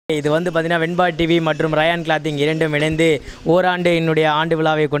இது வந்து பார்த்தீங்கன்னா வெண்பா டிவி மற்றும் ரயான் கிளாத்திங் இரண்டும் இணைந்து ஓராண்டு என்னுடைய ஆண்டு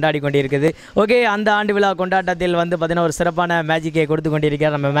விழாவை கொண்டாடி கொண்டிருக்குது. ஓகே, அந்த ஆண்டு விழா கொண்டாட்டத்தில் வந்து பார்த்தீங்கன்னா ஒரு சிறப்பான மேஜிக்கை கொடுத்து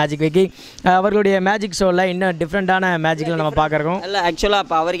கொண்டிருக்கிறார் நம்ம மேஜிக் விக்கி. அவர்களுடைய மேஜிக் ஷோவில் இன்னும் டிஃப்ரெண்ட்டான மேஜிக்கில் நம்ம பார்க்குறோம். இல்லை ஆக்சுவலாக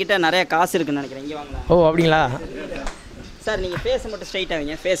அப்போ அவர்கிட்ட நிறைய காசு இருக்குன்னு நினைக்கிறேன். இங்கே வாங்கலாம். ஓ அப்படிங்களா சார்? நீங்கள் ஃபேஸை மட்டும் ஸ்ட்ரைட்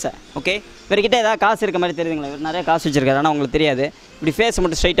ஆவீங்க. ஃபேஸை ஓகே, இவர்கிட்ட ஏதாவது காசு இருக்க மாதிரி தெரியுதுங்களா? இவர் நிறைய காசு வச்சுருக்காரு, ஆனால் உங்களுக்கு தெரியாது. இப்படி ஃபேஸை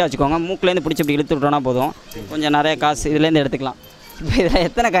மட்டும் ஸ்ட்ரைட்டாக வச்சுக்கோங்க. மூக்கிலேருந்து பிடிச்சி இப்படி இழுத்து விட்டோன்னா போதும். கொஞ்சம் நிறைய காசு இதுலேருந்து எடுத்துக்கலாம். இப்போ இதில்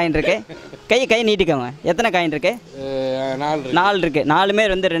எத்தனை காயின் இருக்குது? கை நீட்டிக்கோங்க. எத்தனை காயின் இருக்குது? 4 இருக்குது. 4மே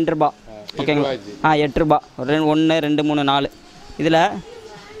வந்து 2 ரூபா. ஓகேங்களா? 8 ரூபா. 1 2 3 4. இதில்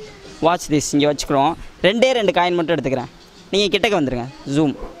வாட்ச் திஸ் இங்கே வச்சுக்கிறோம். 2 காயின் மட்டும் எடுத்துக்கிறேன். நீங்கள் கிட்டக்க வந்துடுங்க.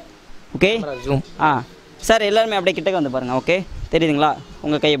 ஜூம். Okay, zoom. சார் எல்லாருமே அப்படியே கிட்டக்க வந்து பாருங்கள். ஓகே, தெரியுதுங்களா?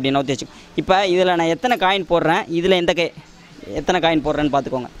 உங்கள் கை எப்படி நோத்தி வச்சு. இப்போ இதில் நான் எத்தனை காயின் போடுறேன், இதில் எத்தனை காயின் போடுறேன்னு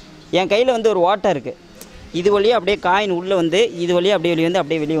பார்த்துக்கோங்க. என் கையில் வந்து ஒரு வாட்டர் இருக்குது. இது வழியாக அப்படியே காயின் உள்ளே வந்து இது வழியாக அப்படியே வெளியே வந்து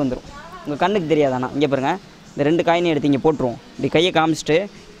அப்படியே வெளியே வந்துடும். உங்கள் கண்ணுக்கு தெரியாதாண்ணா? இங்கே பாருங்கள், இந்த 2 காயினையும் எடுத்து இங்கே போட்டுருவோம். இப்படி கையை காமிச்சிட்டு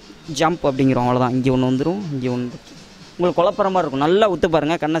ஜம்ப் அப்படிங்கிறோம். அவ்வளோதான். இங்கே ஒன்று வந்துடும், இங்கே ஒன்று. உங்களுக்கு குழப்பற மாதிரி இருக்கும். நல்லா உத்து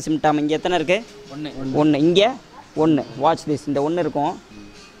பாருங்கள், கண்ணை சிமிட்டாமல். இங்கே எத்தனை இருக்குது? 1. இங்கே 1. Watch this. இந்த 1 இருக்கும்.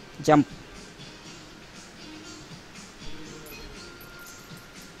 ஜம்ப்.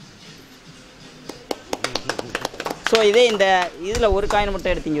 ஸோ இதே இந்த இதில் ஒரு காயின்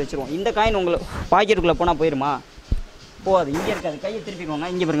மட்டும் எடுத்து இங்கே வச்சுருவோம். இந்த காயின் உங்களுக்கு பாக்கெட்டுக்குள்ளே போனால் போயிடுமா? போகாது. இங்கே இருக்காது. கையை திருப்பிக்கோங்க.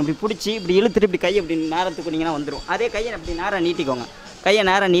 இங்கே பாருங்கள், இப்படி பிடிச்சி இப்படி இழுத்துட்டு இப்படி கையை இப்படி நேரத்துக்குனிங்கன்னா வந்துடும். அதே கையை அப்படி நேரம் நீட்டிக்கோங்க. கையை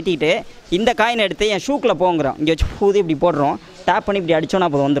நேரம் நீட்டிக்கிட்டு இந்த காயினை எடுத்து என் ஷூக்கில் போங்கிறோம். இங்கே வச்சு பூதி இப்படி போடுறோம். டேப் பண்ணி இப்படி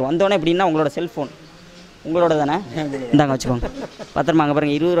அடித்தோன்னா போதும், வந்துடும். வந்தோடனே எப்படின்னா உங்களோட செல்ஃபோன் உங்களோட தானே, இந்தாங்க வச்சுக்கோங்க. பத்திரமா. அங்கே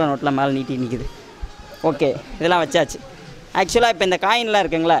பாருங்கள், 20 ரூபா நோட்டில் மேலே நீட்டி நிற்குது. ஓகே, இதெல்லாம் வச்சாச்சு. ஆக்சுவலாக இப்போ இந்த காயின்லாம்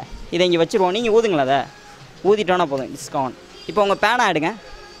இருக்குங்களா, இதை இங்கே வச்சுருவோம். நீங்கள் ஊதுங்களா? அதை ஊதிட்டோன்னா போதும், டிஸ்கவுண்ட். இப்போ உங்கள் பேனை எடுங்க.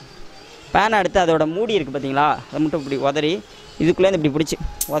 பேனை எடுத்து அதோட மூடி இருக்குது பார்த்தீங்களா, அதை மட்டும் இப்படி உதறி இதுக்குள்ளேருந்து இப்படி பிடிச்சி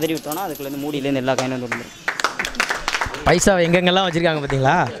உதறி விட்டோன்னா அதுக்குள்ளேருந்து மூடியிலேருந்து எல்லா காயினும் வந்து வந்துடும். பைசா எங்கெங்கெல்லாம் வச்சுருக்காங்க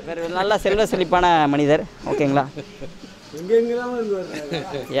பார்த்தீங்களா? வேறு நல்லா செல்வ செழிப்பான மனிதர். ஓகேங்களா?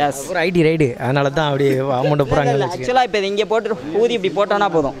 எஸ், ஒரு ஐடி ரைடு, அதனால தான் அப்படி அமௌண்ட்டு போகிறாங்க. ஆக்சுவலாக இப்போ இங்கே போட்டு ஊதி இப்படி போட்டோன்னா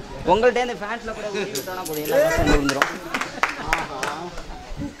போதும். உங்கள்கிட்ட ஃபேன்ஸில் கூட ஊதி விட்டோன்னா போதும், எல்லா காசும் வந்துடும்.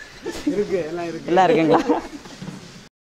 எல்லாம் இருக்குங்களா?